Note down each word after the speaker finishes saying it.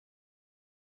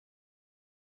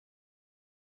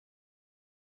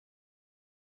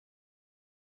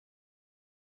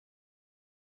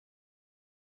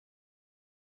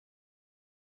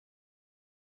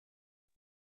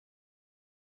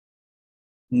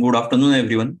Good afternoon,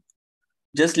 everyone.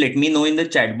 Just let me know in the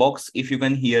chat box if you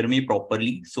can hear me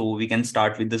properly so we can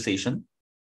start with the session.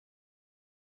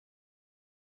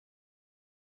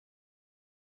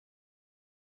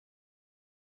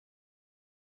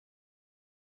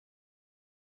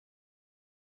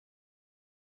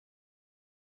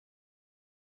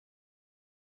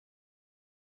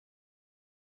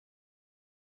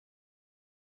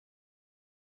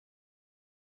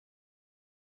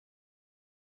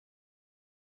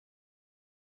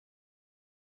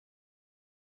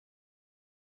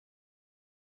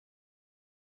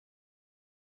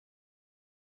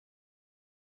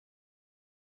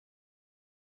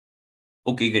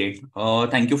 Okay, great.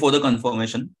 Thank you for the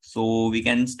confirmation. So we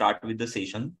can start with the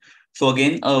session. So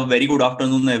again, a very good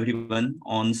afternoon, everyone.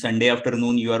 On Sunday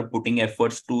afternoon, you are putting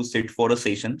efforts to sit for a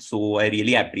session. So I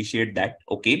really appreciate that.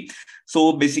 Okay.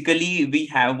 So basically, we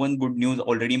have one good news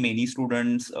already. Many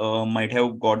students might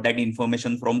have got that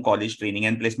information from college training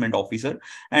and placement officer.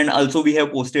 And also we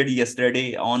have posted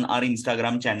yesterday on our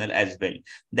Instagram channel as well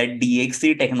that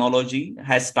DXC technology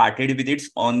has started with its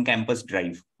on-campus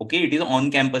drive. Okay, it is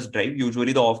on-campus drive.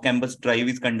 Usually the off-campus drive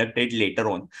is conducted later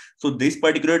on. So this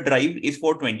particular drive is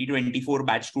for 2024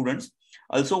 batch students.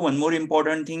 Also, one more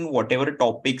important thing, whatever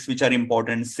topics which are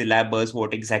important, syllabus,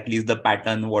 what exactly is the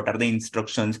pattern, what are the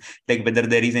instructions, like whether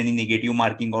there is any negative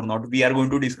marking or not, we are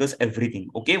going to discuss everything,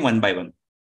 okay, one by one.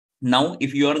 Now,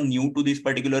 if you are new to this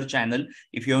particular channel,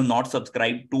 if you have not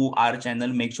subscribed to our channel,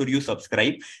 make sure you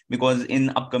subscribe, because in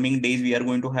upcoming days we are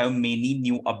going to have many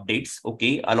new updates,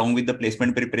 okay, along with the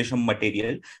placement preparation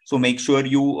material. So make sure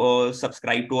you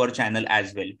subscribe to our channel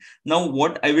as well. Now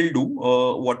what I will do,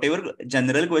 whatever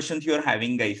general questions you are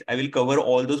having, guys, I will cover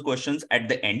all those questions at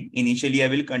the end. Initially I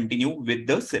will continue with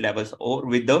the syllabus or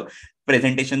with the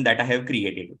presentation that I have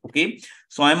created. Okay,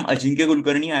 so I'm Ajinkya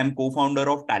Kulkarni. I'm co-founder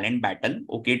of Talent Battle.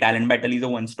 Okay, Talent Battle is a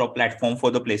one-stop platform for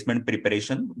the placement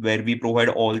preparation where we provide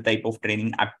all type of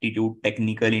training, aptitude,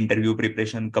 technical interview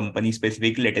preparation,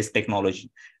 company-specific latest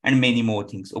technology, and many more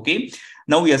things. Okay.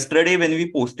 Now, yesterday when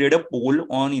we posted a poll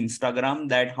on Instagram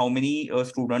that how many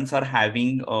students are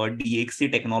having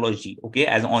DXC technology, okay,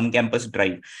 as on-campus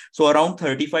drive. So around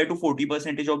 35 to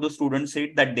 40% of the students said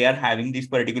that they are having this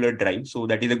particular drive. So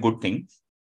that is a good thing.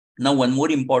 Now, one more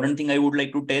important thing I would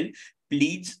like to tell,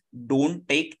 please don't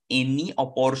take any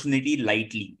opportunity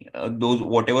lightly. Those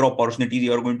whatever opportunities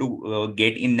you are going to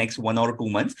get in next 1 or 2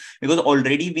 months, because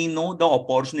already we know the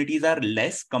opportunities are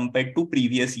less compared to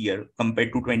previous year,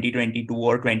 compared to 2022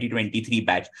 or 2023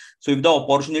 batch. So if the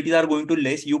opportunities are going to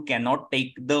less, you cannot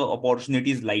take the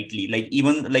opportunities lightly, like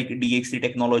even like DXC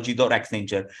technologies or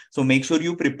Accenture. So make sure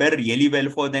you prepare really well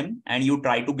for them and you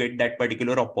try to get that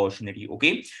particular opportunity.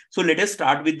 Okay. So let us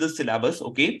start with the syllabus.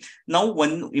 Okay. Now,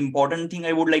 one important thing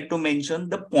I would like to mention,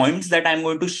 the points that I'm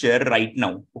going to share right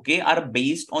now, okay, are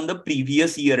based on the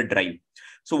previous year drive.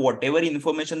 So whatever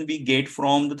information we get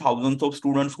from the thousands of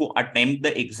students who attempt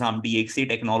the exam, DXC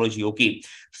technology, okay.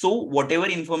 So whatever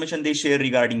information they share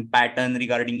regarding pattern,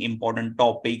 regarding important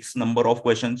topics, number of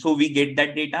questions, so we get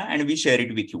that data and we share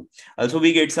it with you. Also,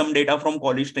 we get some data from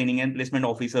college training and placement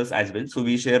officers as well. So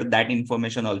we share that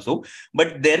information also,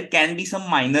 but there can be some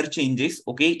minor changes.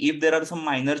 Okay, if there are some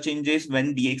minor changes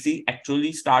when DXC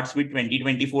actually starts with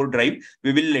 2024 drive,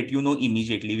 we will let you know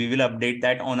immediately. We will update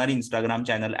that on our Instagram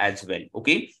channel as well.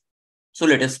 Okay, so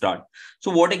let us start.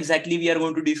 So what exactly we are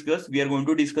going to discuss? We are going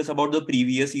to discuss about the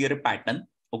previous year pattern,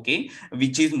 okay,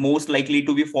 which is most likely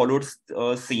to be followed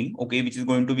same, okay, which is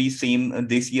going to be same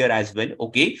this year as well.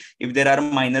 Okay, if there are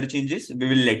minor changes, we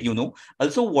will let you know.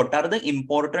 Also, what are the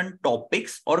important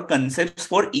topics or concepts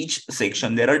for each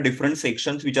section? There are different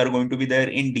sections which are going to be there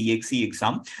in DXC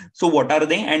exam. So what are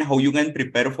they and how you can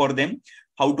prepare for them,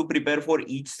 how to prepare for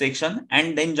each section,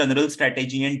 and then general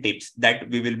strategy and tips that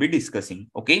we will be discussing.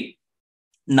 Okay,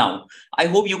 now, I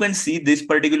hope you can see this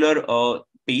particular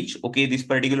page, okay, this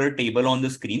particular table on the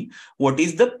screen. What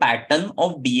is the pattern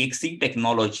of DXC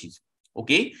technologies?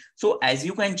 Okay, so as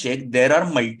you can check, there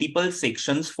are multiple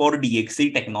sections for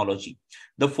DXC technology.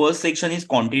 The first section is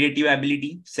quantitative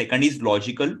ability, second is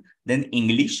logical, then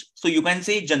English. So you can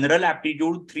say general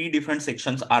aptitude, three different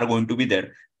sections are going to be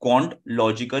there: quant,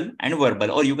 logical, and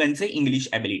verbal, or you can say English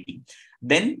ability.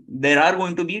 Then there are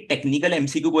going to be technical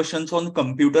MCQ questions on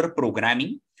computer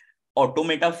programming,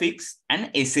 automata fix, and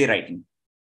essay writing.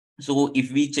 So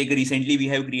if we check recently, we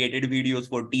have created videos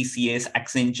for TCS,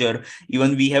 Accenture,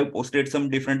 even we have posted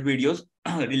some different videos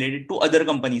related to other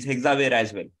companies, Hexaware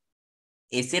as well.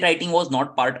 essay writing was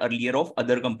not part earlier of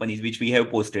other companies which we have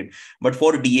posted, but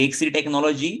for DXC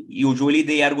technology, usually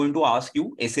they are going to ask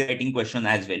you essay writing question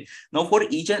as well. Now for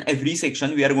each and every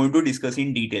section we are going to discuss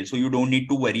in detail, so you don't need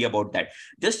to worry about that.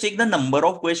 Just check the number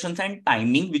of questions and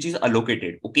timing which is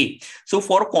allocated. Okay, so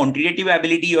for quantitative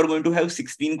ability you are going to have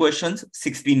 16 questions,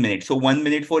 16 minutes, so 1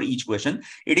 minute for each question.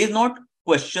 It is not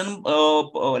question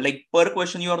like per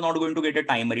question you are not going to get a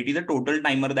timer. It is a total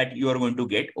timer that you are going to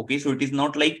get. Okay, so it is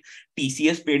not like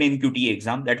TCS paid NQT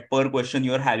exam that per question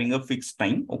you are having a fixed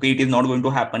time. Okay, it is not going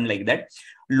to happen like that.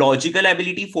 Logical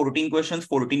ability, 14 questions,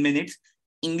 14 minutes.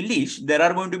 English, there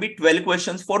are going to be 12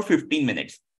 questions for 15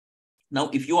 minutes.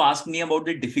 Now if you ask me about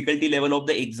the difficulty level of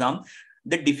the exam,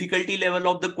 the difficulty level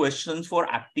of the questions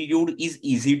for aptitude is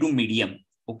easy to medium.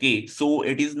 Okay, so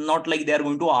it is not like they are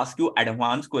going to ask you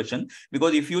advanced question,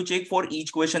 because if you check for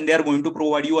each question, they are going to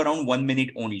provide you around 1 minute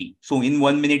only. So in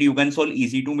 1 minute, you can solve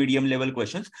easy to medium level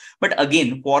questions. But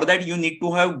again, for that, you need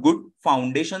to have good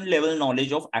foundation level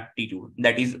knowledge of aptitude.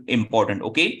 That is important.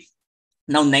 Okay.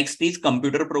 Now, next is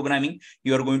computer programming.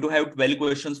 You are going to have 12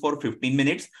 questions for 15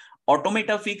 minutes.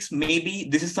 Automata fix, maybe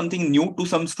this is something new to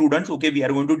some students. Okay, we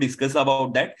are going to discuss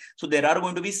about that. So there are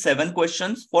going to be 7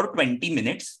 questions for 20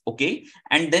 minutes. Okay,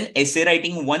 and then essay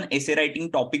writing, one essay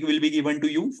writing topic will be given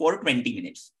to you for 20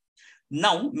 minutes.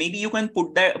 Now maybe you can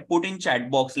put in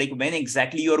chat box like when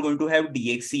exactly you are going to have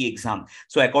DXC exam.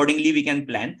 So accordingly we can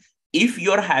plan. If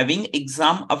you are having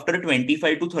exam after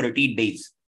 25 to 30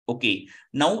 days. Okay,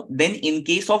 now then in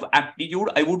case of aptitude,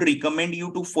 I would recommend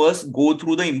you to first go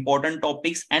through the important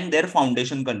topics and their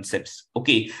foundation concepts.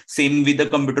 Okay, same with the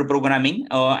computer programming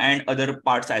and other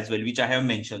parts as well, which I have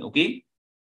mentioned. Okay.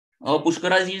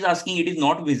 Pushkaraj is asking, it is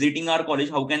not visiting our college.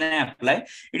 How can I apply?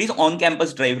 It is on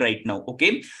campus drive right now.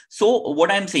 Okay. So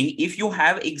what I'm saying, if you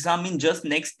have exam in just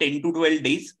next 10 to 12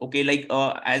 days, okay, like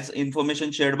as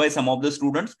information shared by some of the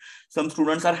students, some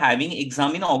students are having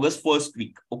exam in August first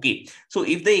week. Okay. So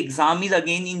if the exam is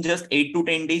again in just 8 to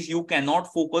 10 days, you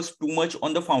cannot focus too much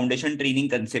on the foundation training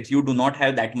concepts. You do not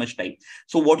have that much time.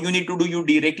 So what you need to do, you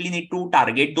directly need to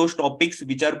target those topics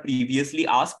which are previously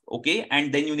asked. Okay.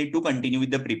 And then you need to continue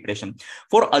with the preparation.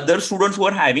 For other students who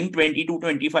are having 20 to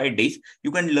 25 days,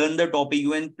 you can learn the topic,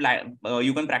 you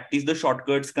can practice the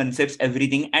shortcuts, concepts,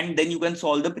 everything, and then you can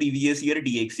solve the previous year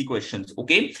DXC questions.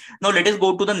 Okay. Now let us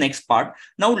go to the next part.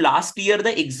 Now last year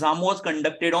the exam was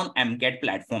conducted on MCAT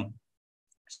platform.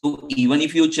 So even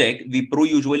if you check, Wipro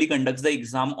usually conducts the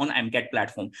exam on MCAT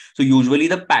platform. So usually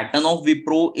the pattern of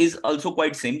Wipro is also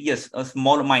quite same. Yes, a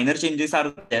small minor changes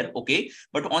are there. Okay.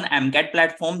 But on MCAT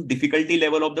platform, difficulty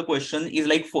level of the question is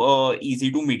like easy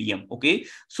to medium. Okay.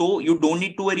 So you don't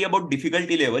need to worry about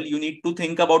difficulty level. You need to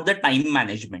think about the time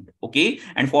management. Okay.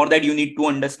 And for that, you need to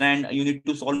understand, you need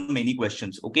to solve many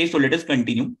questions. Okay. So let us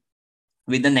continue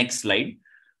with the next slide.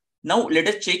 Now, let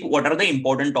us check what are the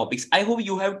important topics. I hope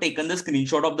you have taken the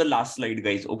screenshot of the last slide,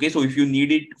 guys. Okay, so if you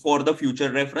need it for the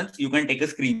future reference, you can take a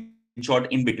screenshot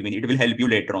in between. It will help you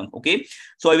later on. Okay,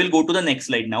 so I will go to the next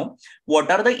slide now. What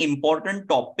are the important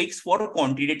topics for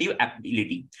quantitative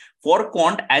ability? For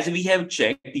quant, as we have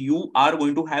checked, you are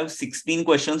going to have 16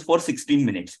 questions for 16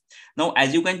 minutes. Now,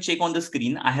 as you can check on the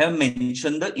screen, I have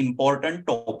mentioned the important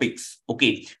topics.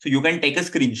 Okay, so you can take a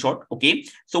screenshot. Okay,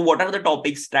 so what are the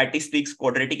topics? Statistics,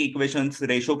 quadratic equations,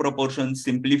 ratio proportions,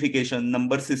 simplification,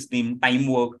 number system, time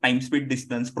work, time speed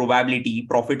distance, probability,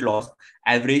 profit loss,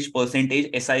 average,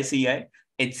 percentage, SICI,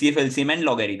 HCF, LCM, and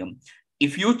logarithm.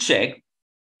 If you check,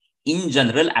 in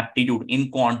general aptitude,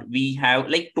 in quant, we have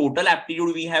like total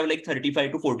aptitude, we have like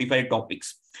 35 to 45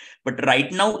 topics. But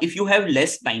right now, if you have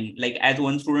less time, like as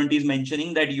one student is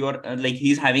mentioning that you are like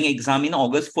he's having exam in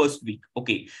August first week.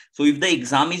 Okay. So if the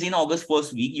exam is in August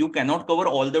first week, you cannot cover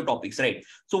all the topics, right?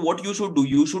 So what you should do,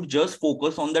 you should just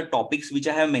focus on the topics which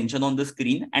I have mentioned on the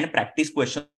screen and practice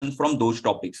questions from those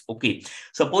topics. Okay.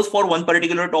 Suppose for one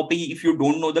particular topic, if you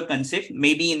don't know the concept,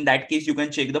 maybe in that case, you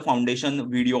can check the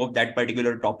foundation video of that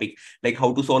particular topic, like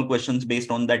how to solve questions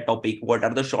based on that topic, what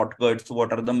are the shortcuts,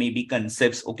 what are the maybe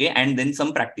concepts. Okay. And then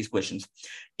some practice questions.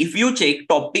 If you check,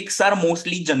 topics are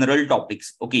mostly general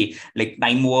topics. Okay. Like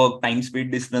time work, time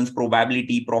speed distance,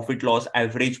 probability, profit loss,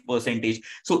 average, percentage.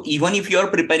 So even if you are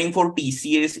preparing for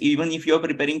TCS, even if you are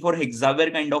preparing for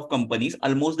Hexaware kind of companies,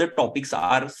 almost the topics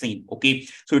are same. Okay.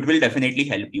 So it will definitely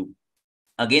help you.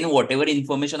 Again, whatever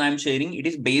information I'm sharing, it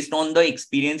is based on the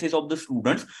experiences of the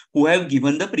students who have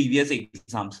given the previous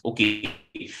exams. Okay.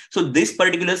 Okay, so this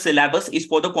particular syllabus is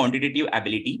for the quantitative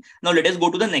ability. Now let us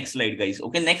go to the next slide, guys.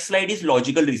 Okay, next slide is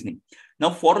logical reasoning. Now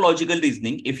for logical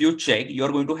reasoning, if you check,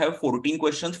 you're going to have 14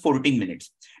 questions, 14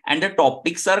 minutes. And the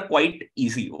topics are quite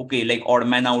easy. Okay, like odd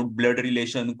man out, blood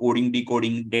relation, coding,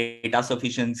 decoding, data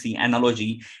sufficiency,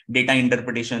 analogy, data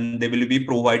interpretation. They will be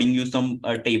providing you some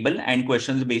table and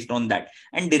questions based on that,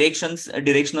 and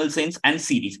directional sense and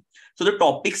series. So the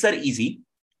topics are easy.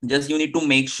 Just you need to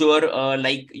make sure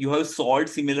like you have solved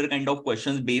similar kind of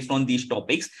questions based on these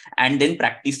topics, and then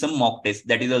practice some mock tests.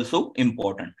 That is also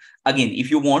important. Again,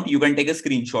 if you want, you can take a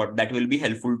screenshot. That will be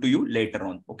helpful to you later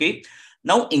on. Okay.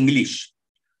 Now English.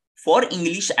 For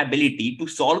English ability to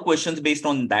solve questions based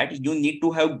on that, you need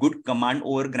to have good command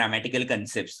over grammatical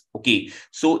concepts. Okay.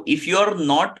 So if you are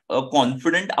not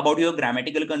confident about your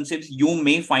grammatical concepts, you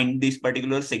may find this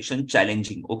particular section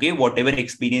challenging. Okay. Whatever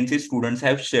experiences students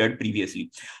have shared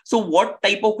previously. So what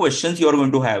type of questions you are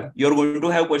going to have? You're going to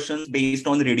have questions based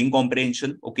on reading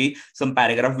comprehension. Okay. Some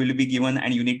paragraph will be given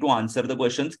and you need to answer the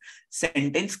questions.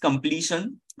 Sentence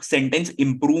completion, sentence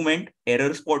improvement,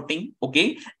 error spotting.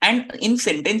 Okay. And in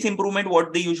sentence improvement,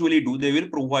 what they usually do, they will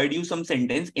provide you some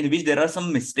sentence in which there are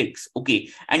some mistakes. Okay.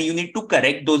 And you need to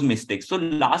correct those mistakes. So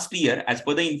last year, as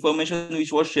per the information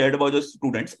which was shared by the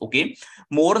students, okay,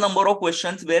 more number of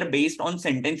questions were based on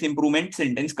sentence improvement,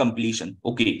 sentence completion.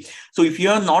 Okay. So if you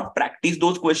have not practiced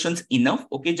those questions enough,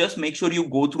 okay, just make sure you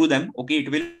go through them. Okay. It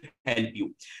will help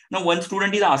you. Now, one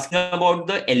student is asking about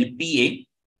the LPA.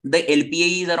 The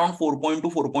LPA is around 4.2,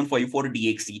 4.5 for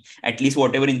DXC, at least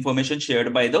whatever information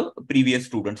shared by the previous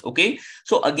students. Okay.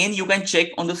 So again, you can check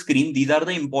on the screen. These are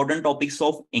the important topics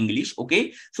of English.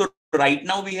 Okay. So right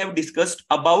now we have discussed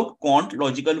about quant,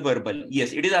 logical, verbal.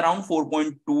 Yes, it is around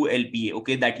 4.2 LPA.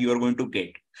 Okay. That you are going to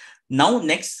get. Now,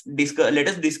 next, let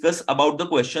us discuss about the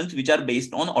questions which are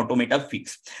based on automata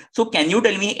fix. So can you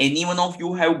tell me, any one of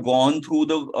you have gone through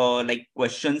the like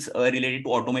questions related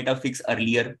to automata fix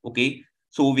earlier? Okay.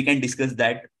 So we can discuss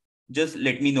that. Just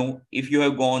let me know if you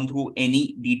have gone through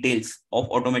any details of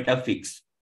automata fix.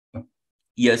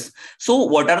 Yes. So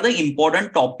what are the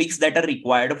important topics that are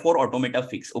required for automata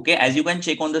fix? Okay. As you can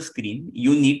check on the screen,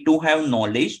 you need to have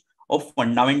knowledge of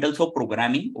fundamentals of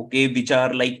programming. Okay. Which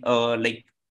are like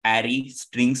array,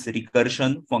 strings,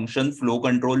 recursion, function, flow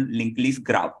control, linked list,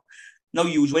 graph. Now,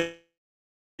 usually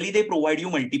they provide you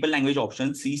multiple language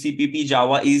options. C, CPP,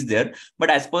 Java is there. But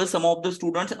as per some of the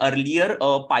students earlier,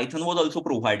 Python was also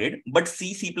provided. But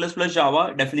C, C++,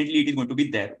 Java, definitely it is going to be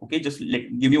there. Okay, just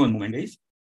give me one moment, guys.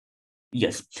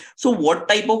 Yes. So what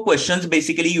type of questions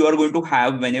basically you are going to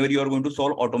have whenever you are going to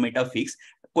solve automata fix?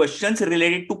 Questions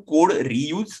related to code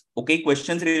reuse. Okay,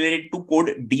 questions related to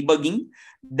code debugging.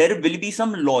 There will be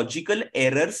some logical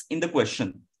errors in the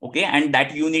question. Okay, and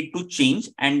that you need to change,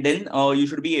 and then you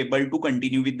should be able to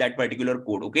continue with that particular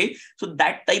code. Okay, so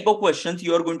that type of questions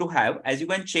you are going to have, as you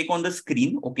can check on the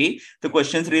screen. Okay, the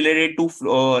questions related to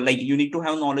like you need to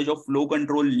have knowledge of flow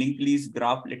control, linked list,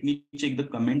 graph. Let me check the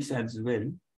comments as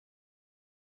well.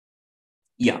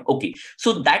 Yeah, okay.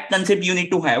 So that concept you need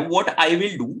to have. What I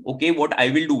will do, okay, what I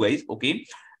will do, guys, okay,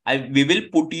 we will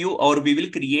put you, or we will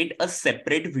create a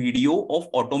separate video of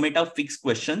automata fix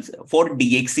questions for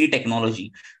DXC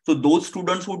technology. So those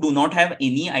students who do not have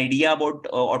any idea about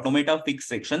automata fix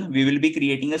section, we will be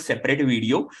creating a separate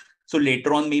video. So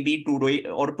later on, maybe today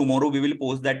or tomorrow, we will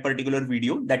post that particular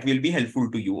video that will be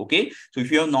helpful to you. Okay. So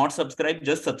if you have not subscribed,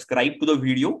 just subscribe to the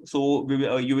video. So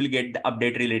you will get the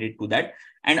update related to that.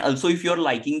 And also, if you're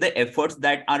liking the efforts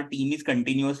that our team is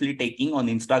continuously taking on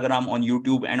Instagram, on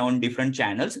YouTube, and on different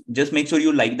channels, just make sure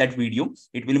you like that video.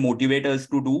 It will motivate us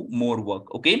to do more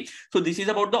work. Okay. So this is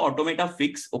about the automata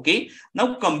fix. Okay.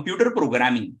 Now, computer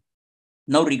programming.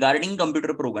 Now, regarding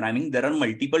computer programming, there are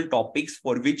multiple topics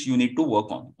for which you need to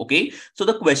work on. Okay. So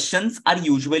the questions are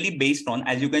usually based on,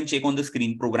 as you can check on the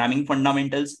screen, programming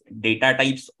fundamentals, data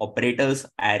types, operators,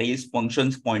 arrays,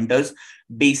 functions, pointers,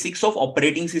 basics of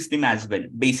operating system as well,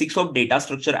 basics of data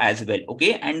structure as well.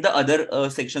 Okay. And the other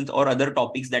sections or other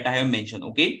topics that I have mentioned.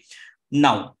 Okay.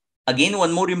 Now, again,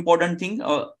 one more important thing.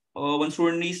 One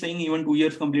student is saying even 2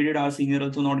 years completed, our senior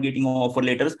also not getting offer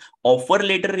letters. Offer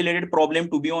letter related problem,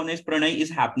 to be honest, Pranay, is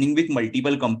happening with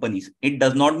multiple companies. It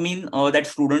does not mean that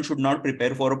students should not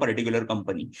prepare for a particular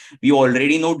company. We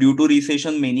already know, due to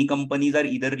recession, many companies are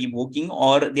either revoking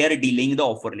or they are delaying the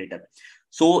offer letter.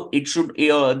 So it should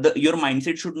your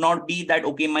mindset should not be that,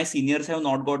 okay, my seniors have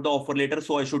not got the offer letter,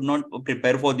 so I should not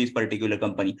prepare for this particular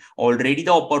company. Already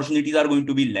the opportunities are going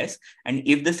to be less, and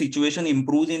if the situation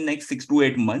improves in next 6 to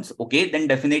 8 months, okay, then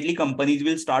definitely companies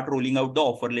will start rolling out the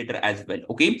offer letter as well.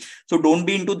 Okay, so don't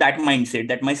be into that mindset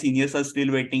that my seniors are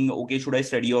still waiting, okay, should I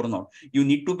study or not. You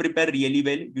need to prepare really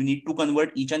well. You need to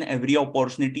convert each and every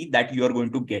opportunity that you are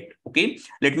going to get. Okay,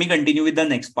 let me continue with the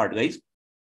next part, guys.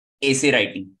 Essay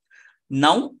writing.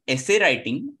 Now, essay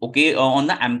writing, okay, on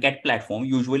the MCAT platform,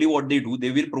 usually what they do,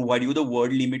 they will provide you the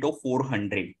word limit of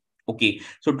 400. Okay,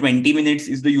 so 20 minutes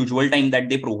is the usual time that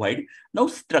they provide. Now,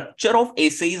 structure of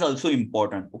essay is also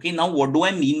important. Okay, now what do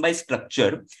I mean by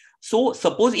structure? So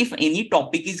suppose if any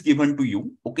topic is given to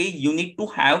you, okay, you need to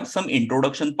have some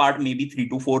introduction part, maybe 3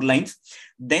 to 4 lines,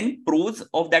 then pros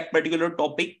of that particular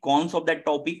topic, cons of that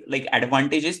topic, like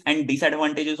advantages and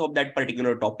disadvantages of that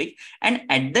particular topic. And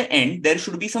at the end, there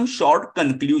should be some short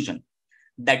conclusion.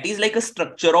 That is like a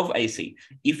structure of essay.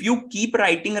 If you keep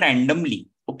writing randomly,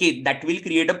 okay, that will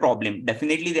create a problem.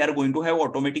 Definitely, they are going to have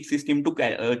automatic system to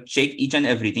check each and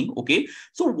everything. Okay,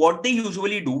 so what they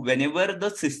usually do whenever the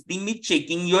system is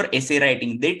checking your essay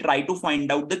writing, they try to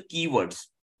find out the keywords.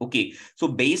 Okay, so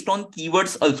based on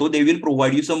keywords, also they will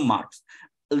provide you some marks.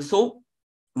 Also,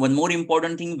 one more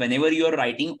important thing, whenever you are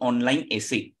writing online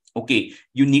essay, okay,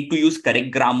 you need to use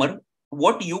correct grammar.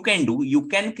 What you can do, you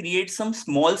can create some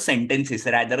small sentences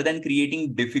rather than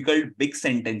creating difficult big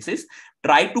sentences.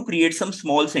 Try to create some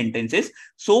small sentences,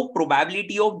 so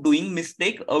probability of doing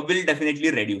mistake will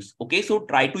definitely reduce. Okay, so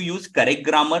try to use correct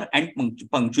grammar and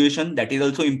punctuation. That is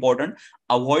also important.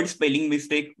 Avoid spelling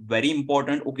mistake, very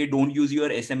important. Okay, don't use your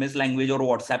SMS language or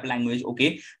WhatsApp language.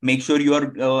 Okay, make sure you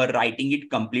are writing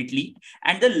it completely.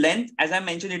 And the length, as I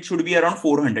mentioned, it should be around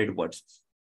 400 words.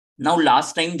 Now,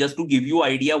 last time, just to give you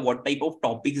idea what type of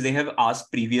topics they have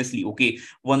asked previously. Okay,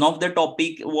 one of the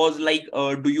topic was like,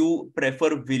 do you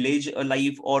prefer village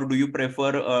life or do you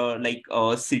prefer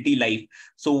city life?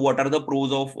 So what are the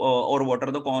pros of or what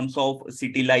are the cons of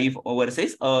city life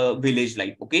versus village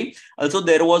life? Okay, also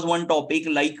there was one topic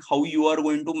like how you are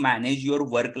going to manage your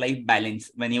work life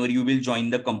balance whenever you will join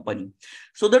the company.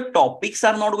 So the topics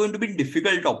are not going to be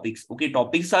difficult topics. Okay,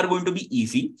 topics are going to be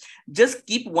easy. Just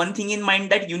keep one thing in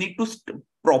mind, that you need to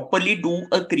properly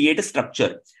create a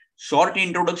structure. Short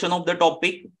introduction of the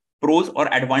topic, pros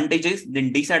or advantages,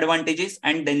 then disadvantages,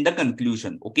 and then the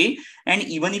conclusion. Okay, and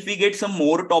even if we get some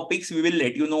more topics, we will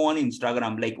let you know on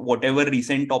Instagram, like whatever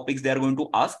recent topics they are going to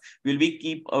ask, we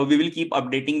will keep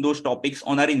updating those topics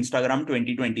on our Instagram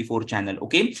 2024 channel.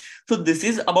 Okay, so this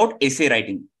is about essay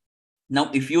writing. Now,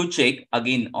 if you check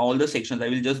again all the sections, I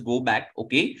will just go back.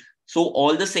 Okay, so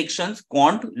all the sections: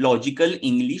 quant, logical,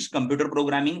 English, computer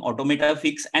programming, automata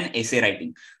fix, and essay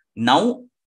writing. Now,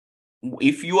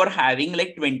 if you are having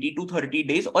like 20 to 30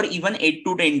 days or even 8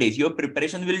 to 10 days, your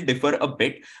preparation will differ a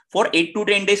bit. For 8 to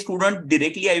 10 days student,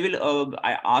 directly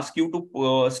I ask you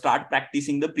to start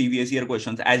practicing the previous year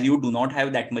questions, as you do not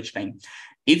have that much time.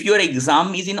 If your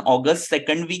exam is in August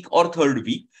 2nd week or 3rd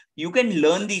week, you can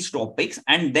learn these topics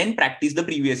and then practice the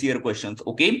previous year questions.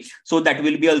 Okay, so that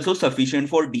will be also sufficient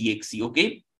for DXC.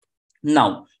 Okay,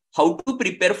 now, how to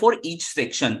prepare for each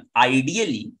section?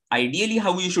 Ideally,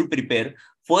 how you should prepare?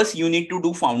 First, you need to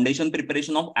do foundation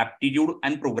preparation of aptitude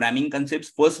and programming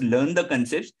concepts. First, learn the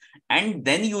concepts, and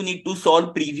then you need to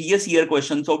solve previous year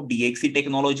questions of DXC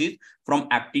technologies from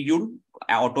aptitude,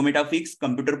 automata fix,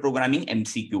 computer programming,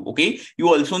 MCQ. Okay, you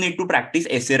also need to practice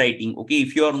essay writing. Okay,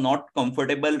 if you are not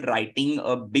comfortable writing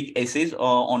big essays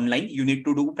online, you need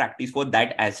to do practice for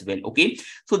that as well. Okay,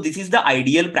 so this is the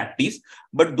ideal practice.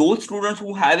 But those students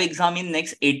who have exam in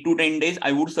next 8 to 10 days,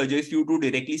 I would suggest you to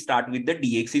directly start with the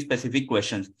DXC specific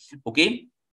questions. Okay,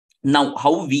 now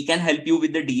how we can help you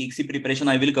with the DXC preparation,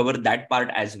 I will cover that part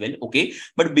as well. Okay,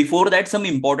 but before that, some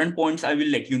important points I will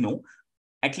let you know.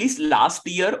 At least last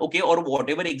year, okay, or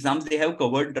whatever exams they have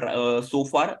covered so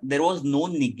far, there was no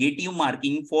negative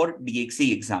marking for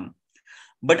DXC exam.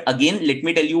 But again, let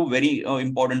me tell you very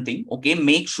important thing. Okay,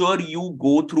 make sure you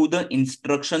go through the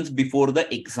instructions before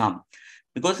the exam.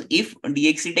 Because if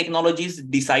DXC Technologies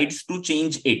decides to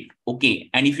change it, okay,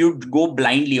 and if you go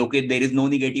blindly, okay, there is no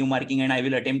negative marking and I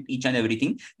will attempt each and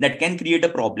everything, that can create a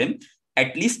problem.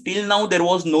 At least till now, there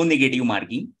was no negative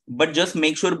marking, but just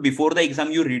make sure before the exam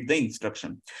you read the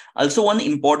instruction. Also, one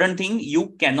important thing,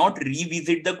 you cannot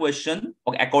revisit the question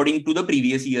according to the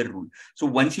previous year rule. So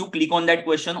once you click on that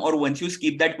question or once you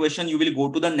skip that question, you will go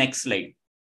to the next slide.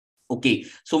 Okay,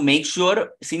 so make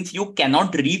sure, since you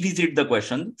cannot revisit the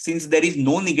question, since there is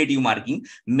no negative marking,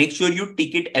 make sure you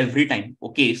tick it every time.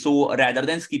 Okay, so rather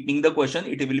than skipping the question,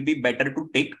 it will be better to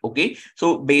tick. Okay,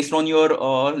 so based on your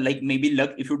like maybe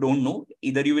luck, if you don't know,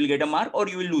 either you will get a mark or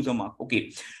you will lose a mark.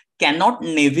 Okay, cannot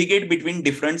navigate between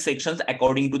different sections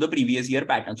according to the previous year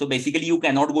pattern. So basically, you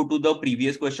cannot go to the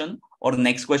previous question or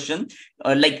next question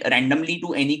like randomly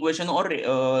to any question or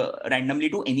randomly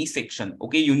to any section.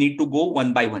 Okay, you need to go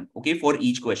one by one. Okay, for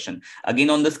each question. Again,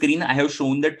 on the screen, I have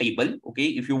shown the table. Okay,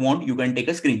 if you want, you can take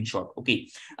a screenshot. Okay,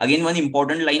 again, one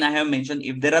important line I have mentioned: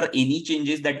 if there are any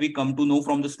changes that we come to know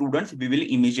from the students, we will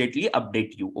immediately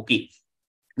update you. Okay.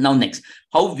 Now next,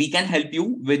 how we can help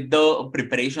you with the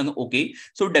preparation. Okay,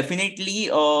 so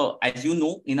definitely as you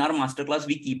know, in our masterclass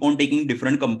we keep on taking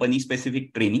different company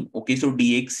specific training. Okay, so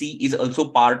DXC is also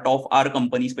part of our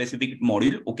company specific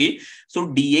module. Okay, so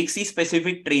DXC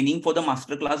specific training for the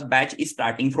masterclass batch is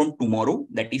starting from tomorrow,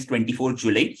 that is 24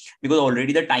 July, because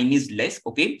already the time is less.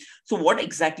 Okay, so what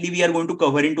exactly we are going to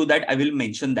cover into that, I will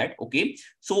mention that. Okay,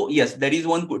 so yes, there is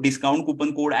one discount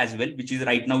coupon code as well, which is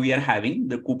right now we are having.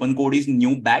 The coupon code is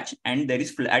new batch and there is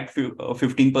flat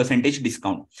 15%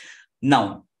 discount.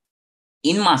 Now,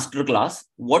 in masterclass,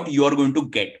 what you are going to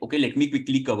get, okay, let me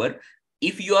quickly cover.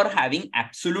 If you are having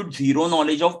absolute zero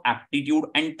knowledge of aptitude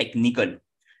and technical,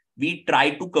 we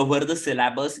try to cover the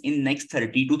syllabus in next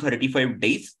 30 to 35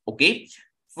 days, okay,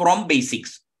 from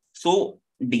basics. So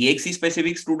DXC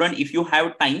specific student, if you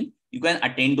have time, you can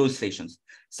attend those sessions.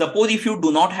 Suppose if you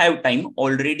do not have time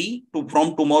already,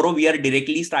 from tomorrow, we are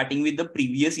directly starting with the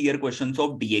previous year questions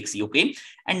of DXC. Okay.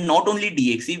 And not only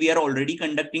DXC, we are already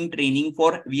conducting training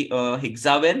for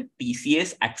Hexaware,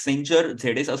 TCS, Accenture,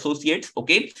 ZS Associates.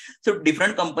 Okay. So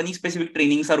different company specific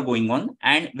trainings are going on.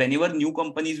 And whenever new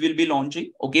companies will be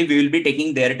launching, okay, we will be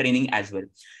taking their training as well.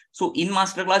 So in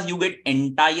masterclass, you get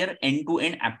entire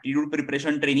end-to-end aptitude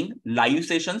preparation training, live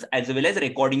sessions, as well as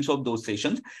recordings of those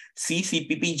sessions. C,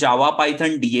 CPP, Java,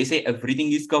 Python, DSA,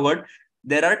 everything is covered.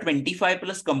 There are 25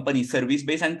 plus companies,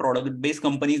 service-based and product-based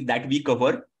companies that we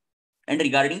cover. And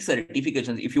regarding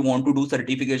certifications, if you want to do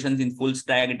certifications in full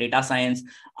stack, data science,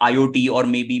 IoT, or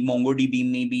maybe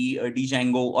MongoDB, maybe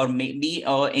Django, or maybe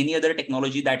any other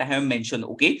technology that I have mentioned,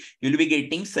 okay, you'll be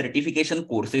getting certification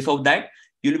courses of that.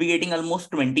 You'll be getting almost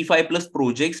 25 plus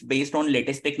projects based on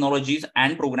latest technologies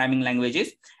and programming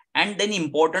languages. And then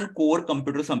important core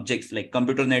computer subjects like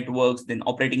computer networks, then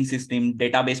operating system,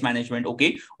 database management.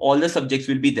 Okay, all the subjects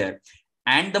will be there.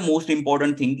 And the most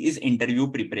important thing is interview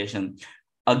preparation.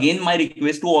 Again, my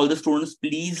request to all the students,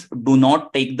 please do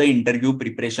not take the interview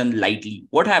preparation lightly.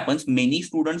 What happens? Many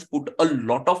students put a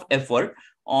lot of effort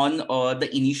on the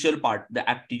initial part, the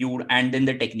aptitude, and then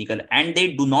the technical, and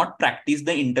they do not practice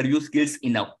the interview skills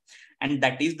enough. And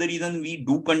that is the reason we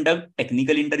do conduct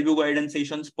technical interview guidance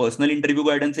sessions, personal interview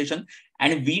guidance session,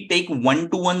 and we take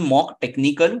one-to-one mock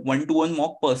technical, one-to-one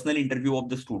mock personal interview of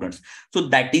the students. So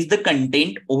that is the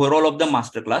content overall of the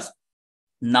masterclass.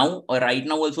 Now, right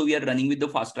now also we are running with the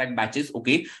fast track batches.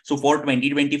 Okay, so for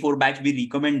 2024 batch, we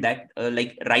recommend that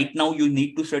like right now you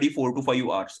need to study 4 to 5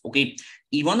 hours. Okay,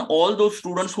 even all those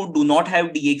students who do not have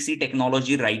DXC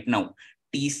technology right now,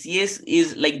 TCS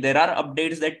is like, there are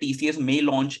updates that TCS may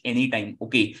launch anytime.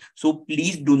 Okay, so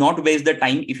please do not waste the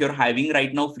time. If you're having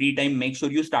right now free time, make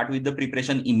sure you start with the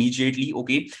preparation immediately.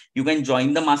 Okay, you can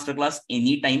join the masterclass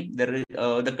anytime. There is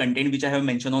the content which I have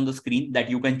mentioned on the screen that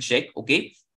you can check.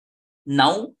 Okay.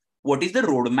 Now, what is the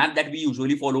roadmap that we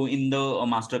usually follow in the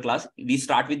masterclass? We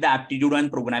start with the aptitude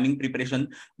and programming preparation.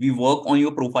 We work on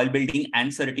your profile building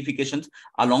and certifications.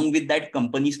 Along with that,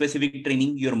 company specific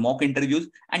training, your mock interviews,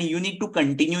 and you need to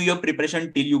continue your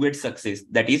preparation till you get success.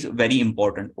 That is very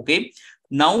important. Okay.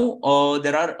 Now,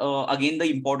 there are again the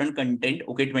important content.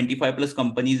 Okay, 25 plus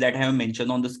companies that I have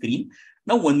mentioned on the screen.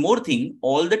 Now, one more thing,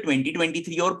 all the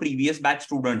 2023 or previous batch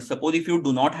students, suppose if you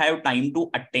do not have time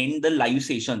to attend the live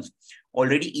sessions,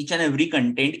 already each and every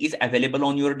content is available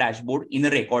on your dashboard in a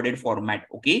recorded format.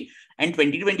 Okay. And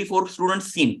 2024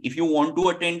 students, same. If you want to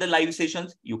attend the live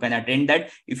sessions, you can attend that.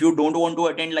 If you don't want to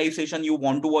attend live session, you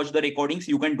want to watch the recordings,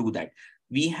 you can do that.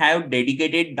 We have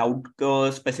dedicated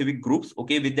doubt specific groups,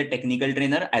 okay, with the technical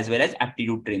trainer as well as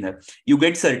aptitude trainer. You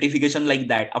get certification like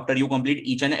that after you complete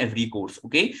each and every course.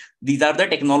 Okay. These are the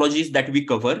technologies that we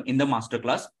cover in the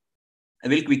masterclass. I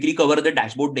will quickly cover the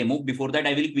dashboard demo. Before that,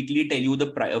 I will quickly tell you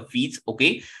the fees.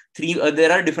 Okay,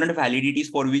 there are different validities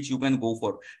for which you can go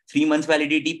for. 3 months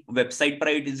validity, website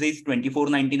price is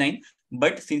 $24.99.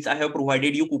 But since I have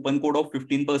provided you coupon code of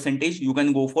 15%, you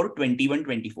can go for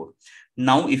 21.24.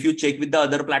 Now, if you check with the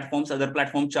other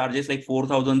platform charges like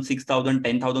 4,000, 6,000,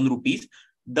 10,000 rupees.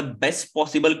 the best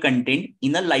possible content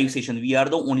in a live session. We are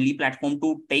the only platform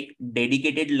to take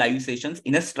dedicated live sessions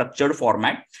in a structured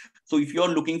format. So if you are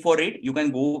looking for it, you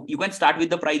can start with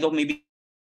the price of maybe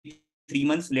 3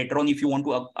 months. Later on, if you want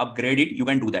to upgrade it, you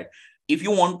can do that. If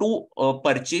you want to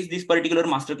purchase this particular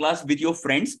masterclass with your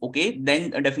friends, okay, then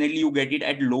definitely you get it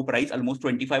at low price, almost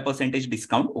 25%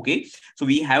 discount. Okay, so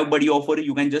we have buddy offer.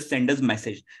 You can just send us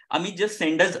message. Amit, just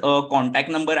send us a contact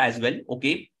number as well.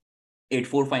 Okay,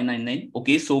 84599.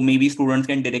 Okay, so maybe students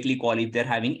can directly call if they're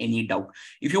having any doubt.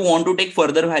 If you want to take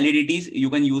further validities, you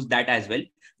can use that as well.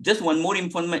 Just one more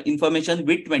information,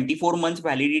 with 24 months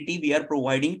validity, we are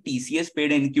providing TCS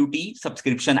paid NQT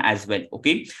subscription as well.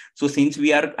 Okay, so since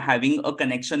we are having a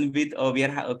connection with we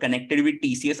are connected with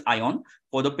TCS Ion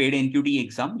for the paid NQT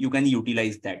exam, you can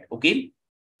utilize that. Okay,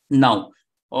 now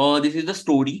this is the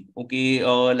story. Okay,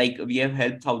 like we have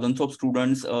helped thousands of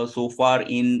students so far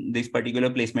in this particular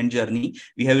placement journey.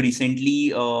 We have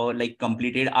recently like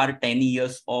completed our 10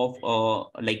 years of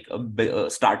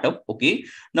startup. Okay,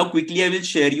 now quickly I will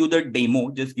share you the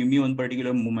demo. Just give me one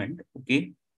particular moment.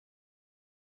 Okay,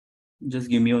 just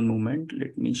give me one moment.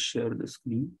 Let me share the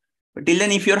screen. But till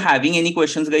then, if you're having any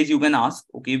questions, guys, you can ask.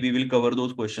 Okay, we will cover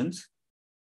those questions.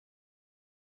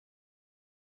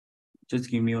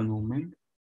 Just give me one moment.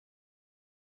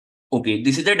 Okay,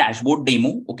 this is the dashboard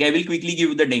demo. Okay, I will quickly give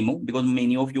you the demo because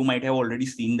many of you might have already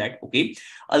seen that. Okay,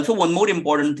 also one more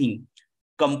important thing.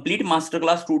 Complete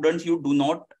masterclass students, you do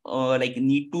not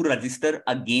need to register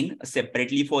again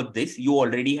separately for this. You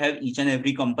already have each and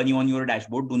every company on your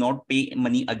dashboard. Do not pay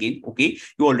money again. Okay,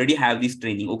 you already have this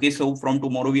training. Okay, so from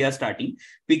tomorrow we are starting.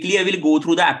 Quickly, I will go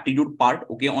through the aptitude part.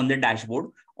 Okay, on the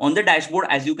dashboard. On the dashboard,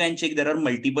 as you can check, there are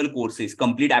multiple courses,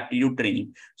 complete aptitude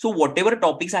training. So whatever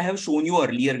topics I have shown you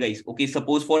earlier, guys, okay,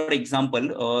 suppose for example,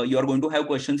 you are going to have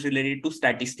questions related to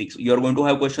statistics. You are going to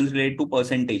have questions related to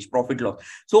percentage, profit loss.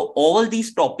 So all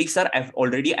these topics are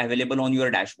already available on your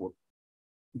dashboard.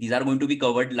 These are going to be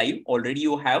covered live. Already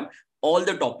you have all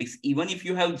the topics. Even if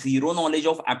you have zero knowledge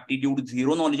of aptitude,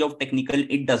 zero knowledge of technical,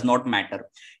 it does not matter.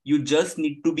 You just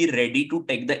need to be ready to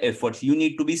take the efforts. You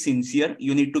need to be sincere.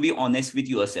 You need to be honest with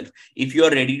yourself. If you are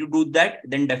ready to do that,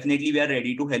 then definitely we are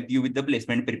ready to help you with the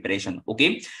placement preparation.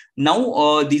 Okay.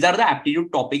 Now, these are the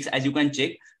aptitude topics, as you can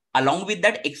check. Along with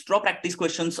that, extra practice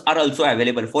questions are also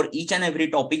available. For each and every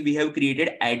topic, we have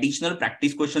created additional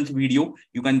practice questions video.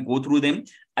 You can go through them.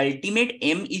 Ultimate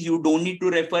aim is you don't need to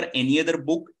refer any other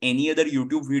book, any other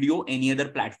YouTube video, any other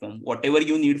platform. Whatever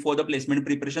you need for the placement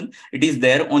preparation, it is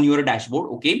there on your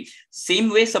dashboard. Okay. Same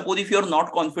way, suppose if you're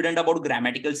not confident about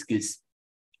grammatical skills,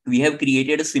 we have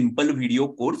created a simple video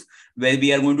course where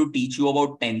we are going to teach you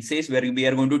about tenses, where we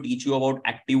are going to teach you about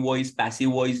active voice,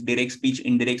 passive voice, direct speech,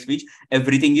 indirect speech.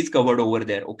 Everything is covered over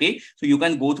there. Okay, so you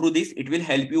can go through this. It will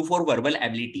help you for verbal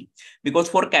ability, because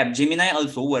for Capgemini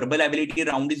also verbal ability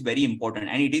round is very important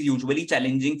and it is usually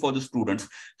challenging for the students.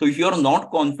 So if you are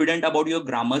not confident about your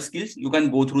grammar skills, you can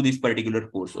go through this particular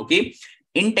course. Okay,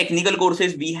 in technical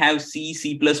courses, we have C,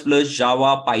 C++,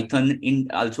 Java, Python, in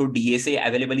also DSA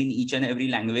available in each and every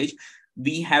language.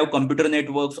 We have computer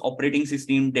networks, operating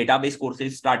system, database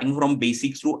courses starting from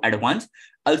basics to advanced.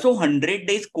 Also 100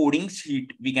 days coding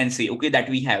sheet, we can say, okay, that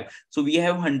we have. So we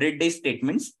have 100 days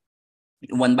statements.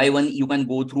 One by one, you can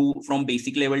go through from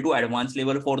basic level to advanced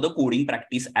level for the coding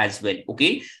practice as well.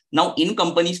 Okay, now in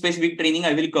company specific training,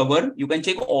 I will cover. You can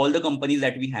check all the companies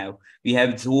that we have. We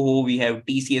have Zoho, we have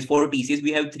TCS. For TCS,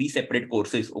 we have 3 separate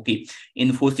courses. Okay,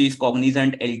 Infosys,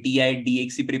 Cognizant, LTI,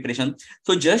 DXC preparation.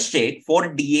 So just check for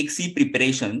DXC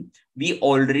preparation. We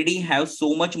already have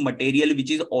so much material which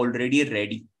is already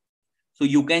ready. So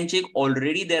you can check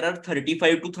already there are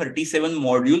 35 to 37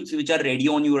 modules which are ready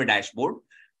on your dashboard.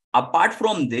 Apart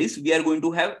from this, we are going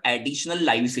to have additional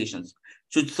live sessions.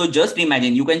 So just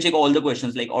imagine, you can check all the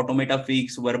questions like automata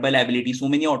fix, verbal ability. So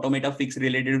many automata fix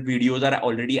related videos are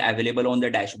already available on the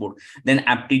dashboard. Then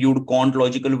aptitude, quant,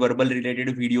 logical, verbal related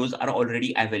videos are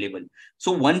already available.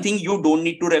 So one thing, you don't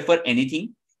need to refer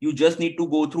anything. You just need to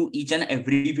go through each and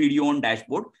every video on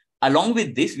dashboard. Along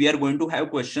with this, we are going to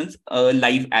have questions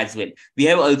live as well. We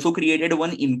have also created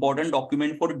one important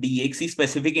document for DXC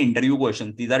specific interview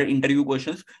questions. These are interview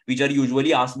questions which are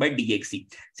usually asked by DXC.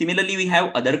 Similarly, we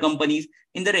have other companies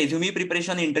in the resume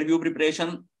preparation, interview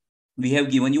preparation. We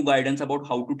have given you guidance about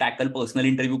how to tackle personal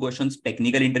interview questions,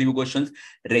 technical interview questions,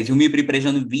 resume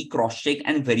preparation. We cross-check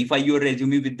and verify your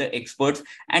resume with the experts,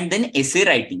 and then essay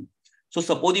writing. So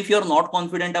suppose if you're not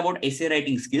confident about essay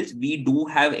writing skills, we do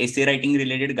have essay writing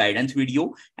related guidance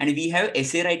video, and we have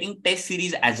essay writing test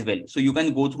series as well. So you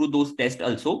can go through those tests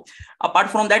also. Apart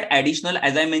from that, additional,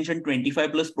 as I mentioned,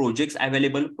 25 plus projects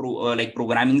available, like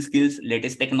programming skills,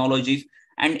 latest technologies,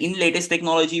 And in latest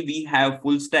technology, we have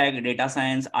full stack, data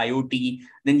science, IoT.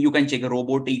 Then you can check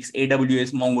robotics,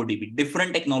 AWS, MongoDB.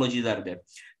 Different technologies are there.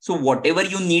 So whatever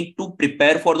you need to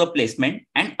prepare for the placement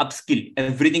and upskill,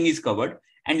 everything is covered.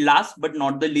 And last but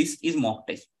not the least is mock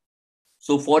test.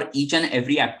 So for each and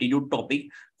every aptitude topic,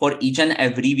 for each and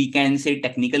every, we can say,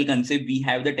 technical concept, we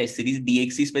have the test series.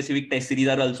 DXC specific test series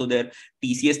are also there.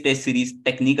 TCS test series,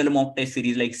 technical mock test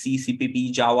series like C,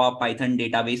 CPP, Java, Python,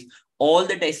 database. All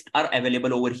the tests are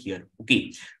available over here.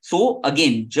 Okay. So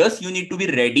again, just you need to be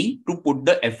ready to put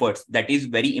the efforts. That is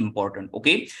very important.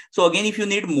 Okay. So again, if you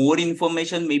need more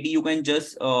information, maybe you can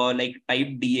just like type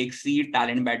DXC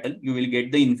Talent Battle. You will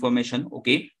get the information.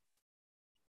 Okay.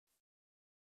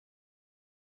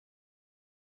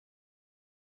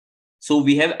 So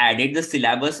we have added the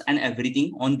syllabus and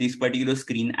everything on this particular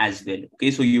screen as well.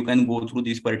 Okay, so you can go through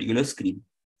this particular screen.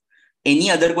 Any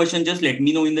other question, just let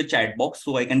me know in the chat box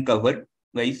so I can cover,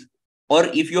 guys. Or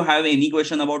if you have any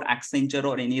question about Accenture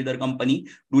or any other company,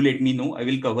 do let me know. I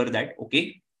will cover that.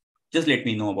 Okay, just let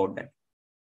me know about that.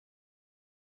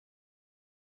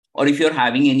 Or if you're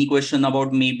having any question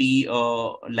about maybe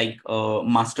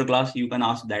masterclass, you can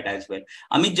ask that as well.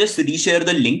 I mean, just reshare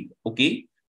the link. Okay.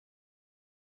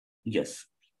 Yes.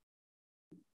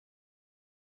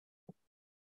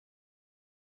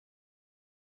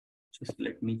 Just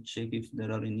let me check if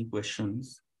there are any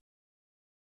questions.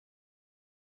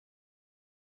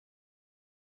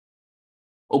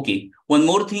 Okay, one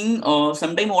more thing.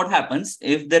 Sometime what happens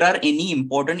if there are any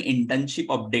important internship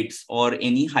updates or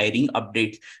any hiring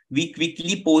updates, we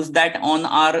quickly post that on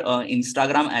our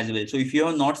Instagram as well. So if you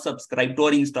are not subscribed to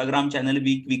our Instagram channel,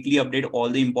 we quickly update all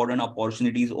the important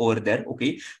opportunities over there.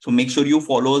 Okay, so make sure you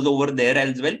follow us over there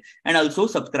as well, and also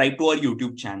subscribe to our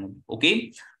YouTube channel.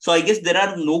 Okay, so I guess there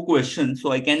are no questions,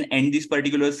 so I can end this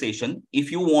particular session.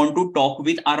 If you want to talk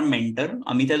with our mentor,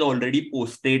 Amit has already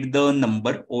posted the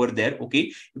number over there.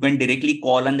 Okay, you can directly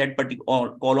call on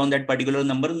that particular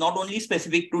number, not only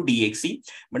specific to DXC,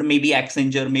 but maybe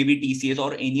Accenture, maybe TCS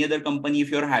or any other company.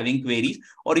 If you're having queries,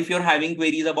 or if you're having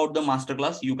queries about the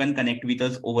masterclass, you can connect with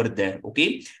us over there.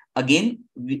 Okay, again,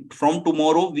 from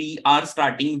tomorrow we are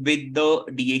starting with the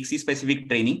DXC specific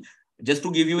training. Just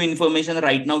to give you information,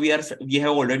 right now we have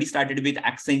already started with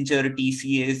Accenture,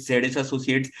 TCS, ZS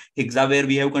Associates, Hixa, where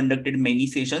we have conducted many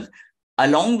sessions.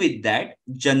 Along with that,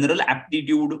 general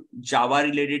aptitude, Java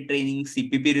related training,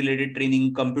 CPP related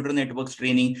training, computer networks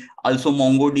training, also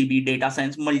MongoDB, data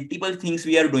science, multiple things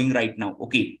we are doing right now.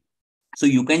 Okay. So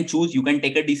you can choose, you can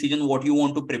take a decision what you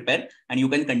want to prepare, and you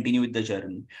can continue with the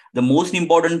journey. The most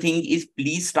important thing is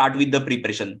please start with the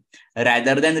preparation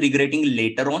rather than regretting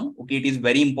later on. Okay. It is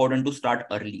very important to start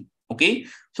early. Okay.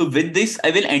 So with this, I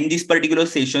will end this particular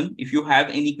session. If you have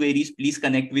any queries, please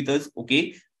connect with us.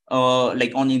 Okay.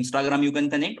 Like on Instagram, you can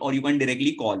connect, or you can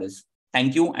directly call us.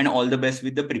 Thank you, and all the best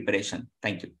with the preparation.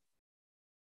 Thank you.